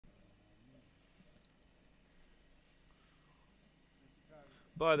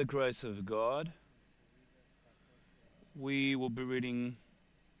By the grace of God, we will be reading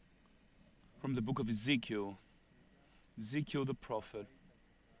from the book of Ezekiel, Ezekiel the prophet,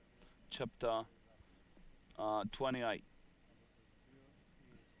 chapter 28.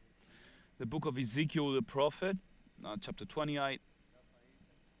 The book of Ezekiel the prophet, chapter 28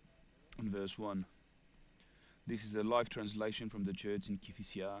 and verse 1. This is a live translation from the church in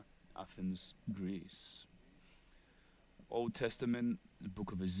Kifisia, Athens, Greece. Old Testament, the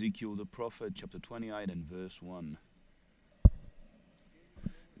book of Ezekiel the prophet, chapter 28 and verse 1.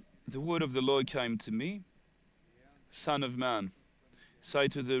 The word of the Lord came to me, Son of man, say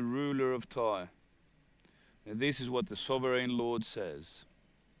to the ruler of Tyre, and this is what the sovereign Lord says.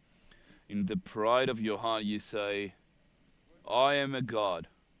 In the pride of your heart you say, I am a god.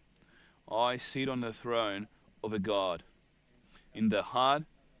 I sit on the throne of a god, in the heart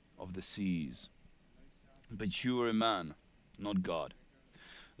of the seas. But you are a man, not God,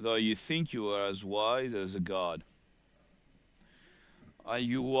 though you think you are as wise as a god. Are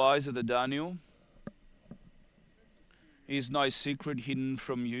you wiser than Daniel? Is no secret hidden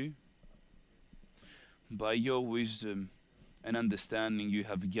from you? By your wisdom and understanding you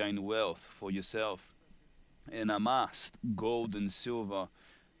have gained wealth for yourself, and amassed gold and silver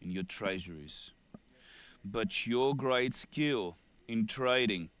in your treasuries. But your great skill in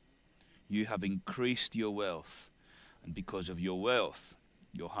trading, you have increased your wealth, and because of your wealth,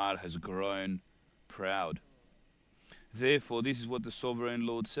 your heart has grown proud. Therefore, this is what the sovereign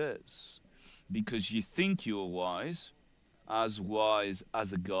Lord says. Because you think you are wise as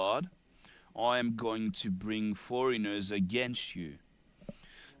a god, I am going to bring foreigners against you,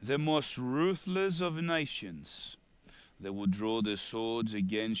 the most ruthless of nations. They will draw their swords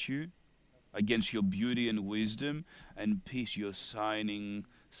against you, against your beauty and wisdom, and pierce your shining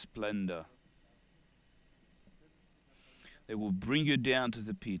splendor. They will bring you down to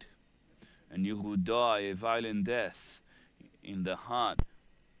the pit, and you will die a violent death in the heart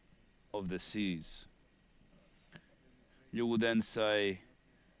of the seas. You will then say,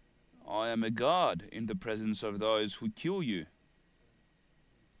 I am a god in the presence of those who kill you.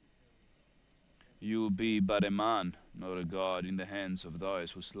 You will be but a man, not a god, in the hands of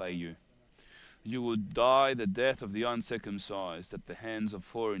those who slay you. You will die the death of the uncircumcised at the hands of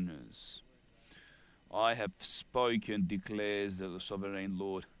foreigners. I have spoken, declares the sovereign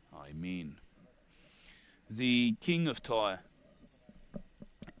Lord. I mean. The king of Tyre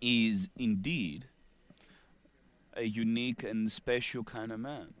is indeed a unique and special kind of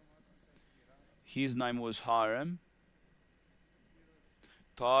man. His name was Hiram.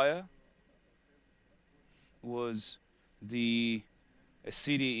 Tyre was a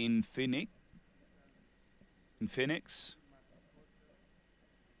city in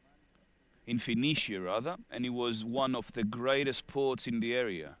Phoenicia rather, and it was one of the greatest ports in the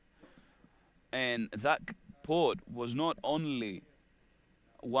area. And that port was not only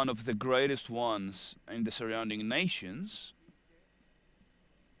one of the greatest ones in the surrounding nations,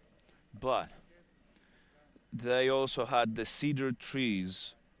 but they also had the cedar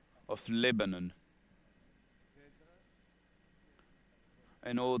trees of Lebanon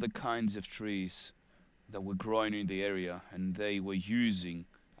and all the kinds of trees that were growing in the area, and they were using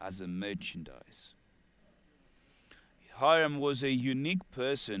as a merchandise. Hiram was a unique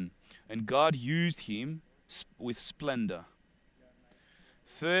person, and God used him with splendor.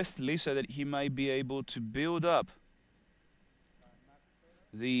 Firstly, so that he may be able to build up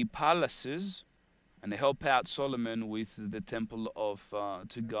the palaces and help out Solomon with the temple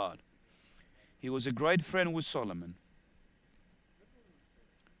to God. He was a great friend with Solomon.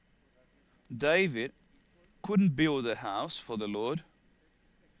 David couldn't build a house for the Lord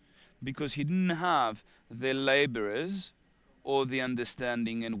because he didn't have the laborers or the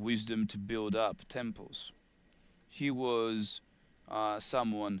understanding and wisdom to build up temples. He was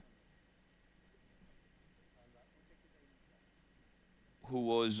someone who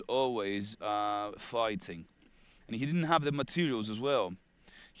was always fighting. And he didn't have the materials as well.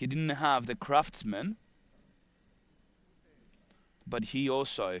 He didn't have the craftsmen, but he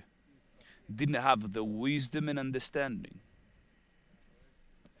also didn't have the wisdom and understanding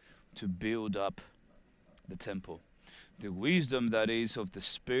to build up the temple. The wisdom that is of the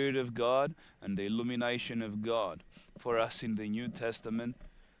Spirit of God and the illumination of God for us in the New Testament,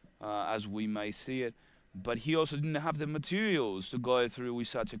 as we may see it. But he also didn't have the materials to go through with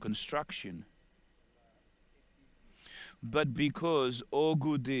such a construction. But because all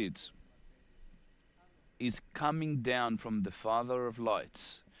good deeds is coming down from the Father of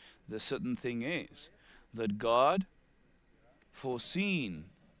lights, the certain thing is that God foreseen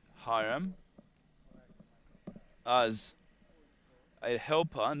Hiram as a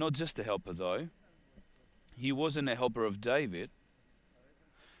helper, not just a helper though. He wasn't a helper of David,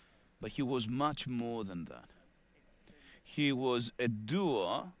 but he was much more than that. He was a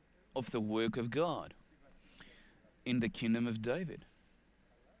doer of the work of God in the kingdom of David.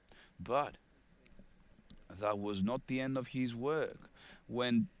 But that was not the end of his work.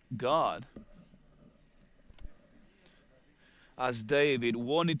 When God, as David,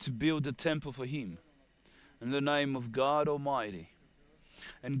 wanted to build a temple for him in the name of God Almighty,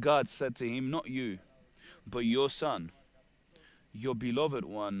 and God said to him, not you, but your son, your beloved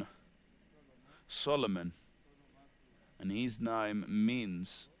one, Solomon, and his name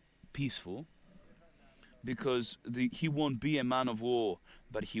means peaceful, because he won't be a man of war,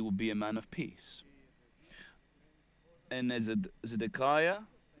 but he will be a man of peace. And as Zedekiah,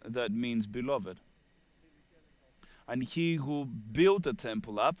 that means beloved. And he who built the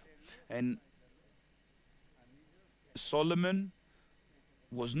temple up, and Solomon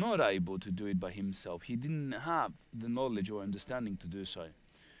was not able to do it by himself. He didn't have the knowledge or understanding to do so.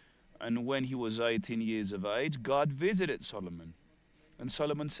 And when he was 18 years of age, God visited Solomon. And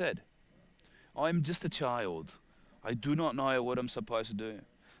Solomon said, I am just a child. I do not know what I'm supposed to do.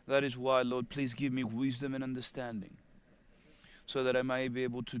 That is why, Lord, please give me wisdom and understanding, so that I may be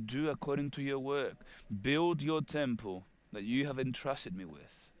able to do according to your work. Build your temple that you have entrusted me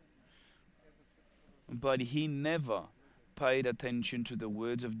with. But he never paid attention to the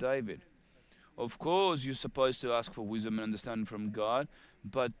words of David. Of course, you're supposed to ask for wisdom and understanding from God,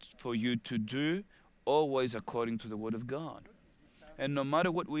 but for you to do always according to the word of God. And no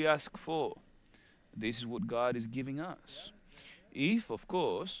matter what we ask for, this is what God is giving us. If, of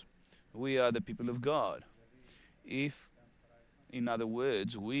course, we are the people of God. If, in other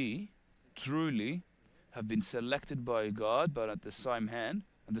words, we truly have been selected by God, but at the same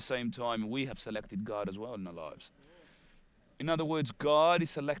time, we have selected God as well in our lives. In other words, God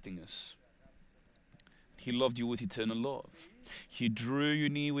is selecting us. He loved you with eternal love. He drew you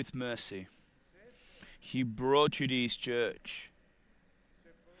near with mercy. He brought you to his church.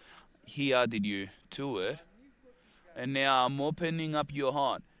 He added you to it. And now I'm opening up your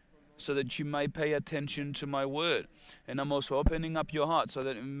heart so that you may pay attention to my word. And I'm also opening up your heart so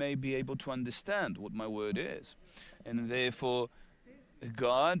that you may be able to understand what my word is. And therefore,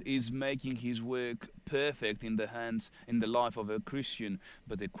 God is making his work perfect in the life of a Christian.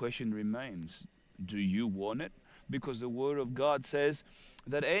 But the question remains, do you want it? Because the word of God says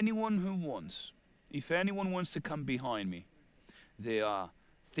that if anyone wants to come behind me, there are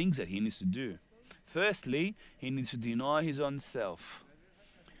things that he needs to do. Firstly, he needs to deny his own self.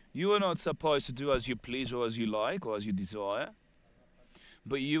 You are not supposed to do as you please or as you like or as you desire,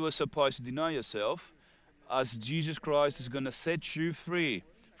 but you are supposed to deny yourself, as Jesus Christ is going to set you free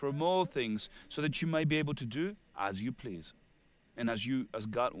from all things, so that you may be able to do as you please and as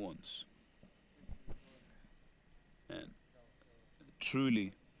God wants. And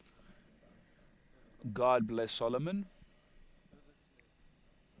truly, God blessed Solomon,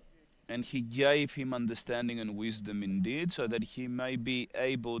 and he gave him understanding and wisdom indeed, so that he may be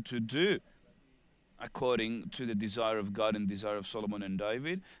able to do according to the desire of God and desire of Solomon and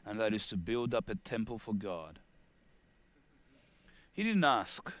David, and that is to build up a temple for God. He didn't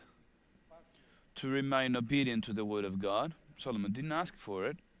ask to remain obedient to the word of God. Solomon didn't ask for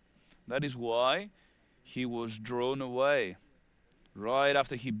it. That is why he was drawn away right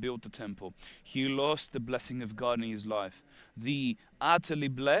after he built the temple. He lost the blessing of God in his life. The utterly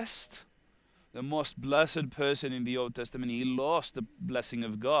blessed, the most blessed person in the Old Testament, he lost the blessing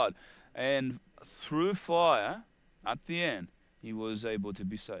of God. And through fire, at the end, he was able to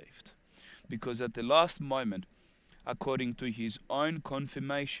be saved. Because at the last moment, according to his own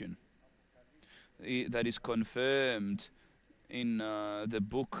confirmation, that is confirmed in the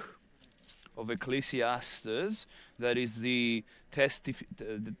book of Ecclesiastes, that is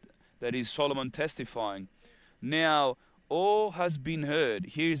Solomon testifying. Now, all has been heard.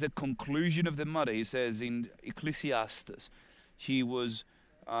 Here is the conclusion of the matter. He says in Ecclesiastes, he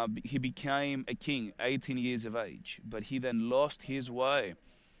became a king, 18 years of age, but he then lost his way.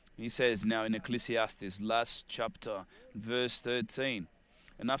 He says now in Ecclesiastes, last chapter, verse 13,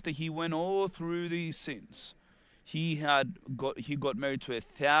 and after he went all through these sins, he got married to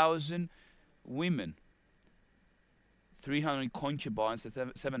 1,000 women, 300 concubines,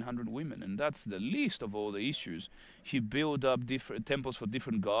 700 women, and that's the least of all the issues. He built up different temples for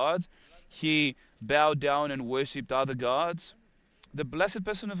different gods. He bowed down and worshipped other gods. The blessed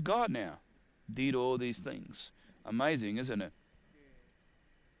person of God now did all these things. Amazing, isn't it?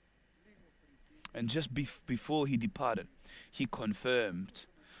 And just before he departed, he confirmed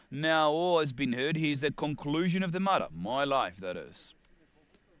Now all has been heard. Here's the conclusion of the matter. My life, that is.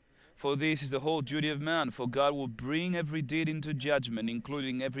 For this is the whole duty of man. For God will bring every deed into judgment,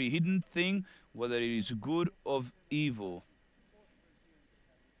 including every hidden thing, whether it is good or evil.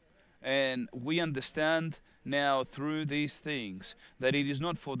 And we understand now through these things that it is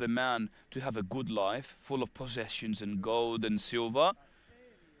not for the man to have a good life, full of possessions and gold and silver,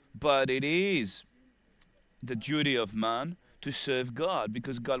 but it is the duty of man to serve God,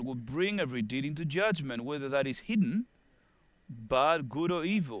 because God will bring every deed into judgment, whether that is hidden, bad, good or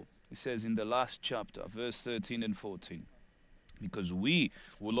evil. It says in the last chapter, verse 13 and 14. Because we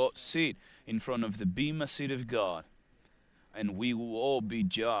will all sit in front of the bema seat of God, and we will all be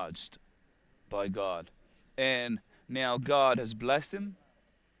judged by God. And now God has blessed him,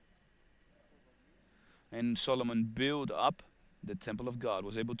 and Solomon built up the temple of God,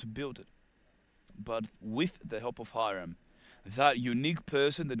 was able to build it, but with the help of Hiram, that unique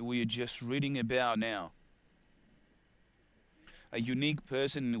person that we are just reading about now. A unique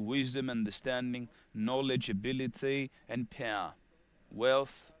person in wisdom, understanding, knowledge, ability, and power.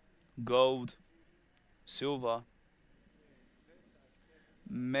 Wealth, gold, silver,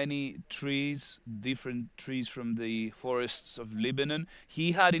 many trees, different trees from the forests of Lebanon.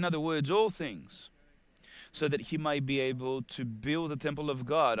 He had, in other words, all things, so that he might be able to build the temple of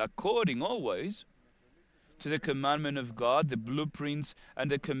God according always to the commandment of God, the blueprints and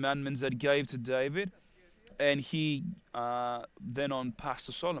the commandments that gave to David. And he then on passed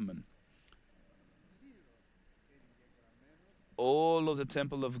to Solomon. All of the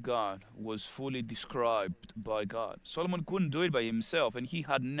temple of God was fully described by God. Solomon couldn't do it by himself, and he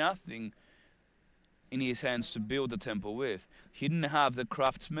had nothing in his hands to build the temple with. He didn't have the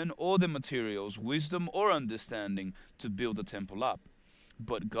craftsmen or the materials, wisdom or understanding to build the temple up.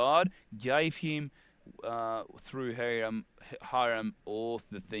 But God gave him through Hiram all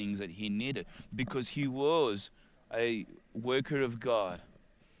the things that he needed, because he was a worker of God,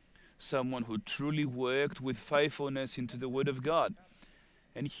 someone who truly worked with faithfulness into the Word of God,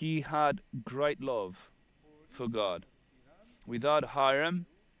 and he had great love for God. Without Hiram,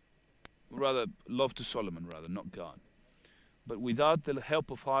 rather love to Solomon, rather, not God. But without the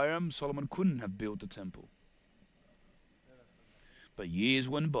help of Hiram, Solomon couldn't have built the temple. But years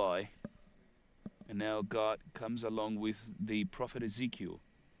went by, and now God comes along with the prophet Ezekiel,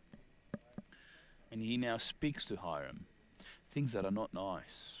 and he now speaks to Hiram things that are not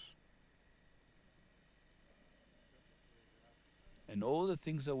nice. And all the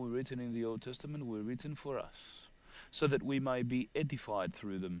things that were written in the Old Testament were written for us, so that we may be edified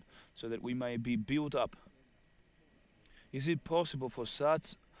through them, so that we may be built up. Is it possible for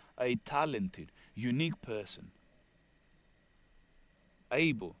such a talented, unique person,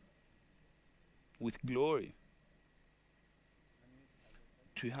 able, with glory,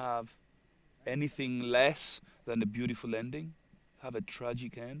 to have anything less than a beautiful ending, have a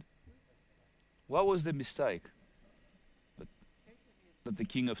tragic end? What was the mistake that the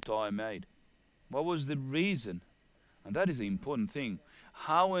king of Tyre made? What was the reason? And that is the important thing.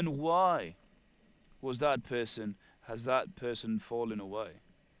 How and why has that person fallen away?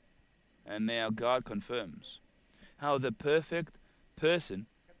 And now God confirms how the perfect person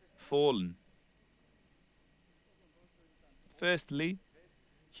fallen. Firstly,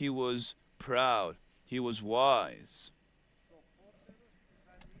 he was proud. He was wise.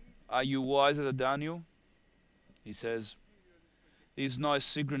 Are you wiser than Daniel? He says, is not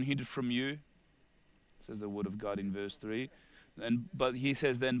secret hidden from you? Says the word of God in verse 3. But he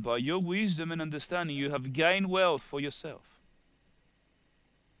says then, by your wisdom and understanding you have gained wealth for yourself.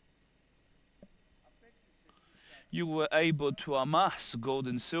 You were able to amass gold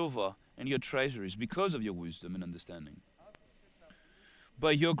and silver and your treasuries because of your wisdom and understanding.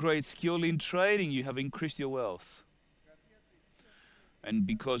 By your great skill in trading, you have increased your wealth. And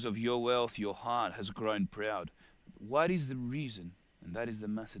because of your wealth, your heart has grown proud. What is the reason? And that is the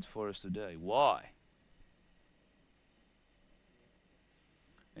message for us today. Why?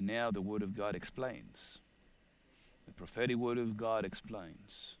 And now the Word of God explains. The prophetic Word of God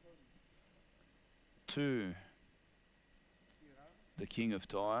explains to the king of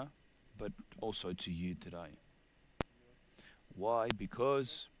Tyre, but also to you today. Why?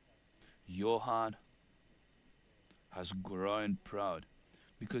 Because your heart has grown proud.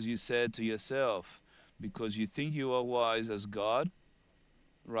 Because you said to yourself, because you think you are wise as God,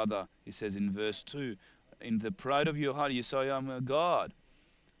 rather, he says in verse 2, in the pride of your heart you say, I am a God.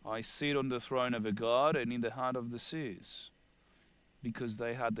 I sit on the throne of a God and in the heart of the seas. Because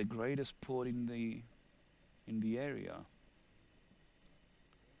they had the greatest port in the area.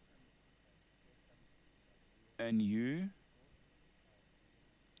 And you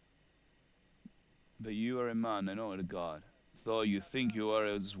but you are a man and not a God, though you think you are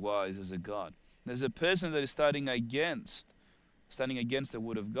as wise as a God. There's a person that is standing against the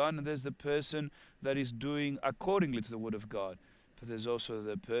word of God, and there's the person that is doing accordingly to the word of God. But there's also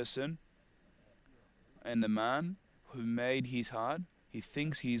the person and the man who made his heart, he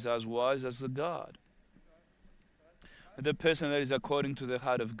thinks he's as wise as the God. The person that is according to the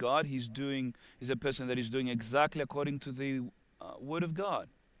heart of God, is a person that is doing exactly according to the word of God.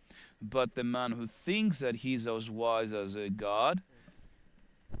 But the man who thinks that he's as wise as a God,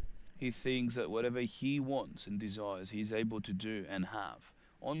 he thinks that whatever he wants and desires, he's able to do and have.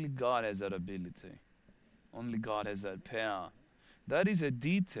 Only God has that ability. Only God has that power. That is a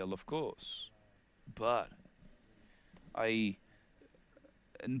detail, of course, but a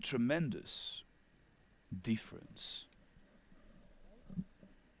tremendous difference.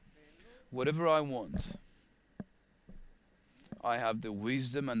 Whatever I want, I have the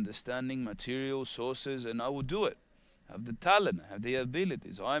wisdom, understanding, material, sources, and I will do it. I have the talent, I have the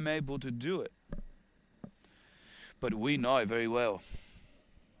abilities, I'm able to do it. But we know very well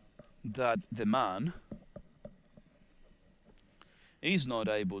that the man is not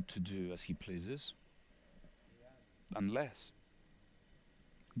able to do as he pleases unless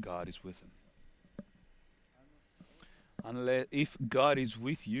God is with him. Unless, if God is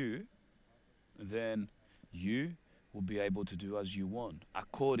with you, then you will be able to do as you want,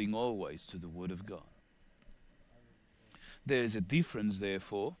 according always to the word of God. There is a difference,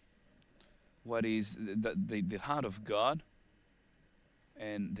 therefore, what is the heart of God,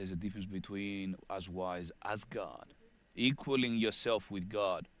 and there's a difference between as wise as God, equaling yourself with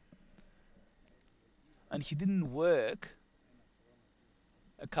God. And he didn't work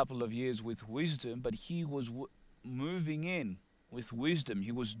a couple of years with wisdom, but he was moving in with wisdom.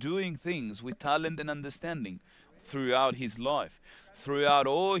 He was doing things with talent and understanding throughout his life. Throughout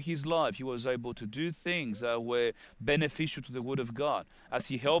all his life, he was able to do things that were beneficial to the word of God, as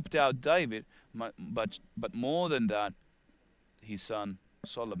he helped out David, but more than that, his son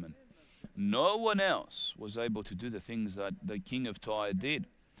Solomon. No one else was able to do the things that the king of Tyre did.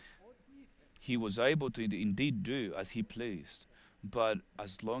 He was able to indeed do as he pleased, but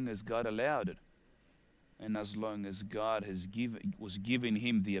as long as God allowed it, and as long as God was giving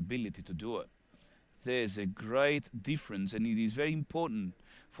him the ability to do it. There's a great difference, and it is very important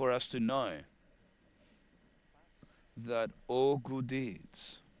for us to know that all good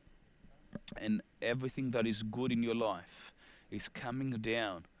deeds and everything that is good in your life is coming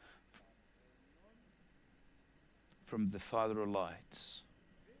down from the Father of lights.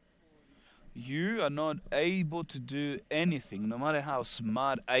 You are not able to do anything, no matter how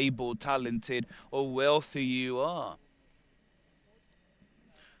smart, able, talented, or wealthy you are.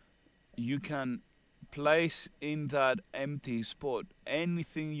 You can place in that empty spot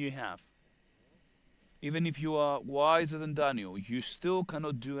anything you have. Even if you are wiser than Daniel, you still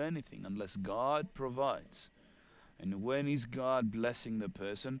cannot do anything unless God provides. And when is God blessing the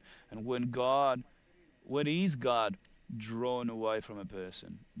person? And when is God drawn away from a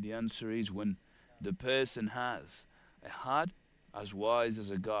person? The answer is when the person has a heart as wise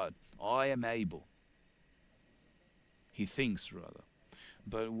as a God. I am able. He thinks rather.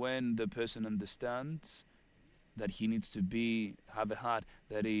 But when the person understands that he needs to have a heart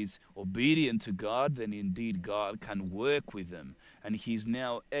that is obedient to God, then indeed God can work with them. And he's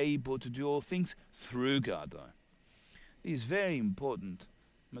now able to do all things through God, though. It is very important,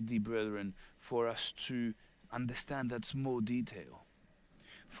 my dear brethren, for us to understand that small detail.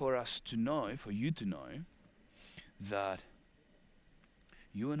 For you to know that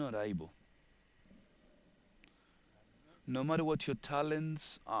you are not able. No matter what your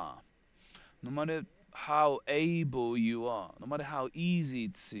talents are, no matter how able you are, no matter how easy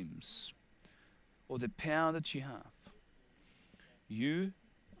it seems, or the power that you have, you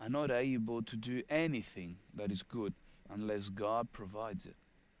are not able to do anything that is good unless God provides it,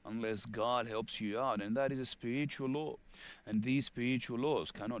 unless God helps you out. And that is a spiritual law. And these spiritual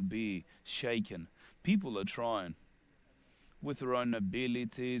laws cannot be shaken. People are trying with their own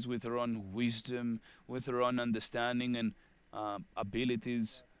abilities, with their own wisdom, with their own understanding and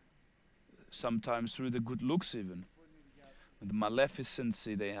abilities, sometimes through the good looks even, the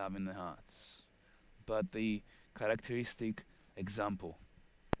maleficency they have in their hearts. But the characteristic example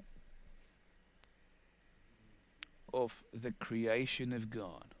of the creation of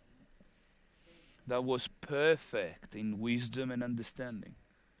God that was perfect in wisdom and understanding,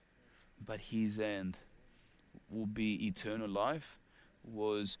 but his end will be eternal life,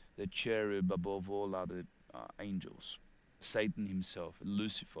 was the cherub above all other angels, Satan himself,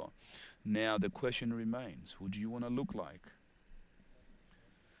 Lucifer. Now the question remains, who do you want to look like?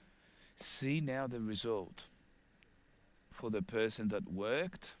 See now the result for the person that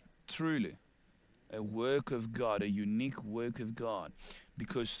worked truly a work of God, a unique work of God,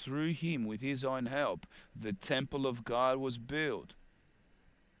 because through him, with his own help, the temple of God was built.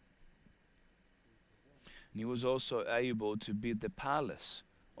 And he was also able to build the palace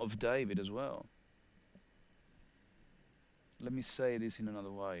of David as well. Let me say this in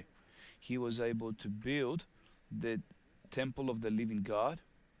another way. He was able to build the temple of the living God,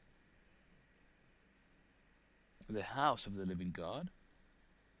 the house of the living God,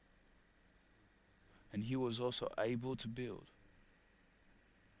 and he was also able to build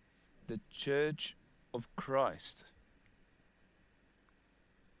the church of Christ.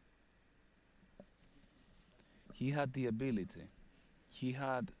 He had the ability, he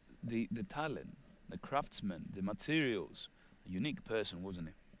had the talent, the craftsman, the materials. A unique person, wasn't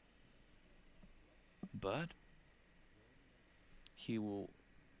he? But he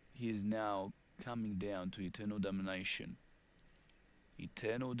is now coming down to eternal damnation.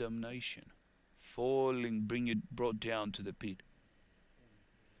 Eternal damnation. Falling, brought down to the pit.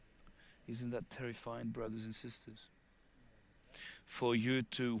 Isn't that terrifying, brothers and sisters? For you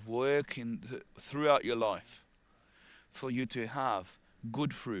to work throughout your life, for you to have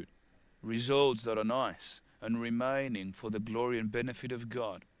good fruit, results that are nice and remaining for the glory and benefit of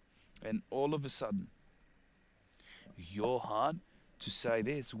God, and all of a sudden, your heart to say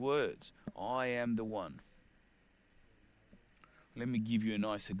these words, I am the one. Let me give you a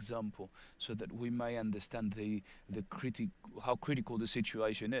nice example so that we may understand how critical the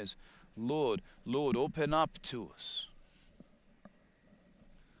situation is. Lord, open up to us.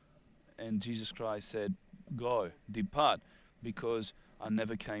 And Jesus Christ said, go, depart, because I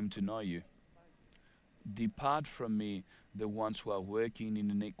never came to know you. Depart from me, the ones who are working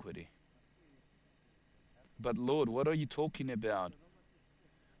in iniquity. But Lord, what are you talking about?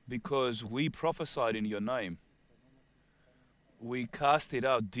 Because we prophesied in your name. We casted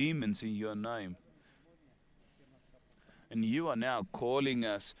out demons in your name. And you are now calling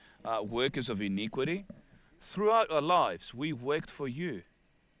us workers of iniquity? Throughout our lives, we worked for you.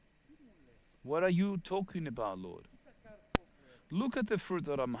 What are you talking about, Lord? Look at the fruit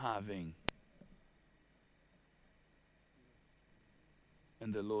that I'm having.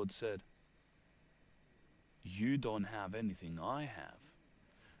 And the Lord said, you don't have anything I have.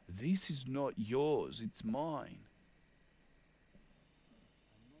 This is not yours, it's mine.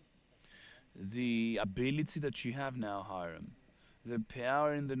 The ability that you have now, Hiram, the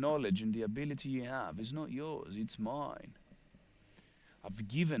power and the knowledge and the ability you have is not yours, it's mine. I've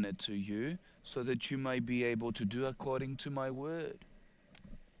given it to you so that you may be able to do according to my word.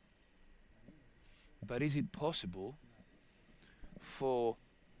 But is it possible for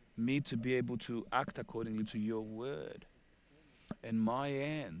me to be able to act accordingly to your word and my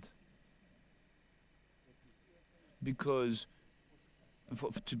end? Because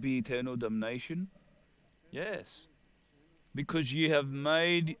to be eternal damnation? Yes. Because you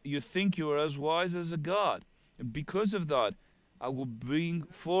think you are as wise as a God. And because of that, I will bring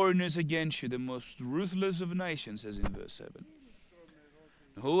foreigners against you, the most ruthless of nations, says in verse 7.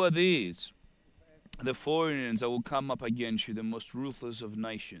 Who are these? The foreigners that will come up against you, the most ruthless of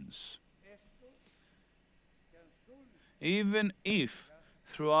nations. Even if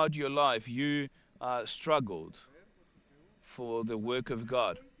throughout your life you struggled for the work of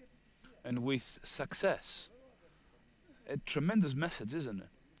God, and with success. A tremendous message, isn't it?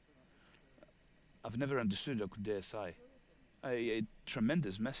 I've never understood it, I could dare say. A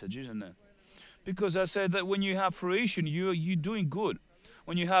tremendous message, isn't it? Because I said that when you have fruition, you're doing good.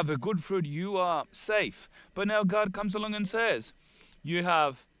 When you have a good fruit, you are safe. But now God comes along and says, you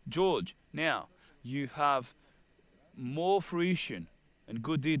have George, now you have more fruition and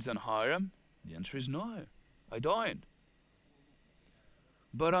good deeds than Hiram. The answer is no, I don't.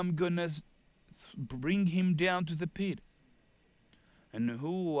 But I'm going to bring him down to the pit. And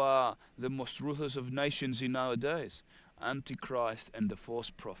who are the most ruthless of nations in our days? Antichrist and the false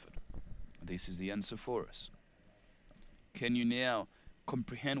prophet. This is the answer for us. Can you now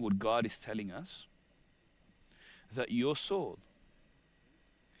comprehend what God is telling us? That your soul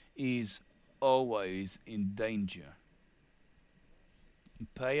is always in danger.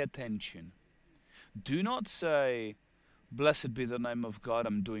 Pay attention. Do not say, blessed be the name of God,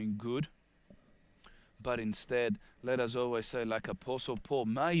 I'm doing good. But instead, let us always say, like Apostle Paul,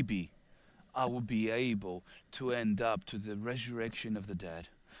 maybe I will be able to end up to the resurrection of the dead.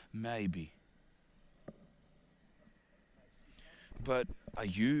 Maybe. But are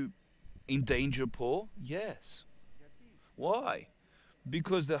you in danger, Paul? Yes. Why?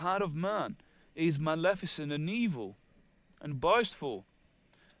 Because the heart of man is maleficent and evil and boastful.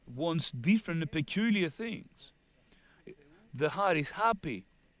 wants different and peculiar things. The heart is happy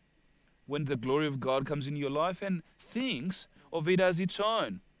when the glory of God comes in your life and thinks of it as its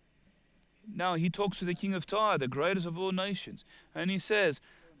own. Now he talks to the king of Tyre, the greatest of all nations, and he says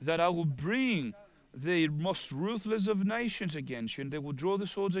that I will bring the most ruthless of nations against you, and they will draw the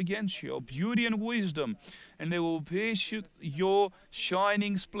swords against you, of beauty and wisdom, and they will pierce your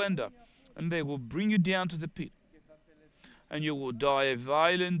shining splendor, and they will bring you down to the pit, and you will die a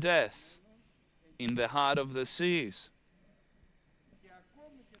violent death in the heart of the seas.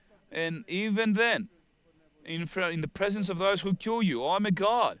 And even then, in the presence of those who kill you, I'm a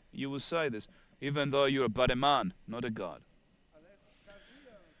God, you will say this, even though you're but a man, not a God.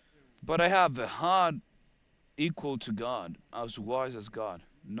 But I have a heart equal to God, as wise as God.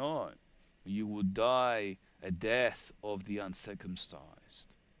 No, you will die a death of the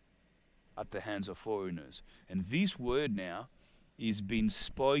uncircumcised at the hands of foreigners. And this word now is being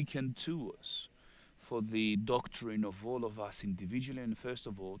spoken to us for the doctrine of all of us individually, and first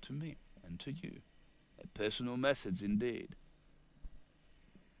of all to me and to you. A personal message indeed.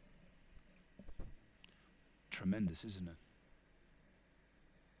 Tremendous, isn't it?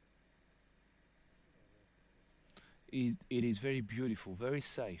 It is very beautiful, very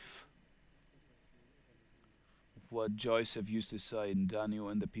safe. What Joseph used to say in Daniel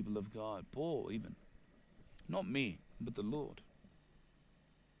and the people of God, Paul even. Not me, but the Lord.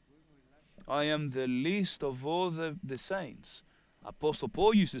 I am the least of all the saints. Apostle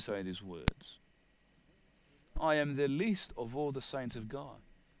Paul used to say these words. I am the least of all the saints of God.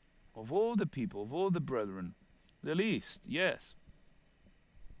 Of all the people, of all the brethren. The least, yes.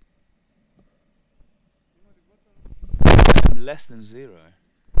 I am less than zero.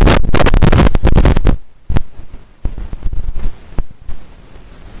 May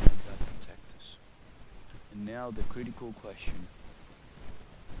God protect us. And now the critical question.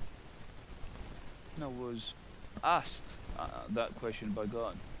 I was asked that question by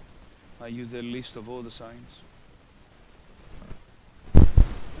God. Are you the least of all the saints?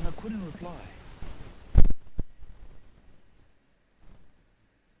 And I couldn't reply.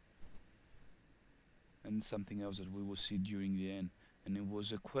 And something else that we will see during the end. And it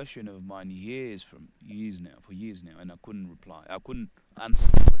was a question of mine for years now, and I couldn't reply. I couldn't answer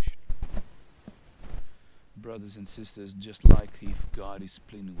the question. Brothers and sisters, just like if God is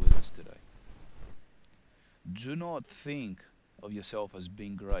pleading with us today. Do not think of yourself as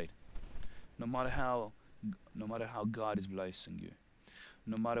being great. No matter how God is blessing you,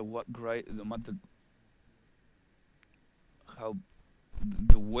 no matter how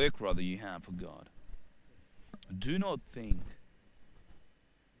the work rather you have for God. Do not think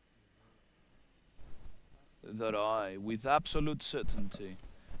that I, with absolute certainty,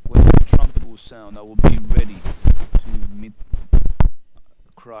 when the trumpet will sound, I will be ready to meet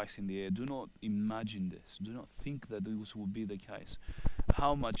Christ in the air. Do not imagine this. Do not think that this will be the case.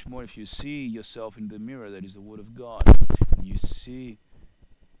 How much more if you see yourself in the mirror, that is the Word of God, and you see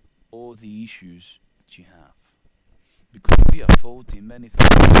all the issues that you have. Because we are faulty in many things,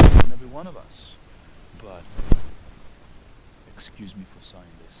 and every one of us. But, excuse me for saying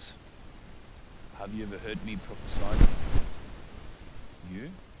this, have you ever heard me prophesy? You?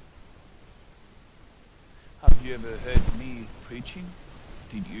 Have you ever heard me preaching?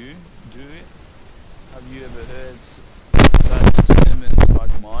 Did you do it? Have you ever heard such sermons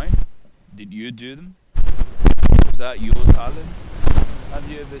like mine? Did you do them? Was that your talent? Have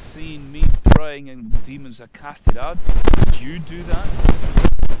you ever seen me praying and demons are casted out? Did you do that?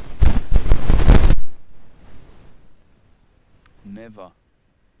 Never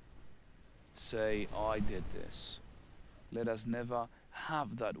say, I did this. Let us never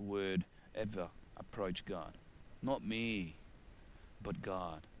have that word ever approach God. Not me, but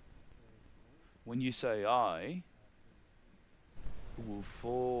God. When you say I, will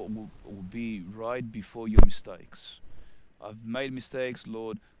be right before your mistakes. I've made mistakes,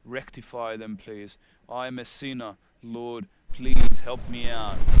 Lord, rectify them, please. I am a sinner, Lord, please help me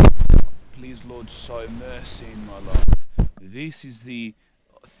out. Please, Lord, show mercy in my life. This is the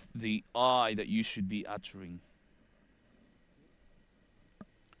I that you should be uttering.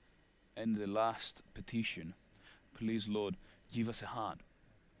 And the last petition, please, Lord, give us a heart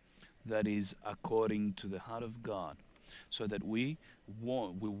that is according to the heart of God, so that we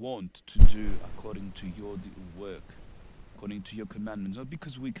want to do according to your work, according to your commandments, not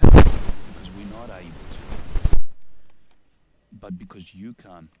because we can, because we're not able to, but because you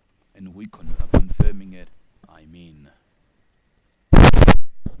can, and we are confirming it. Amen.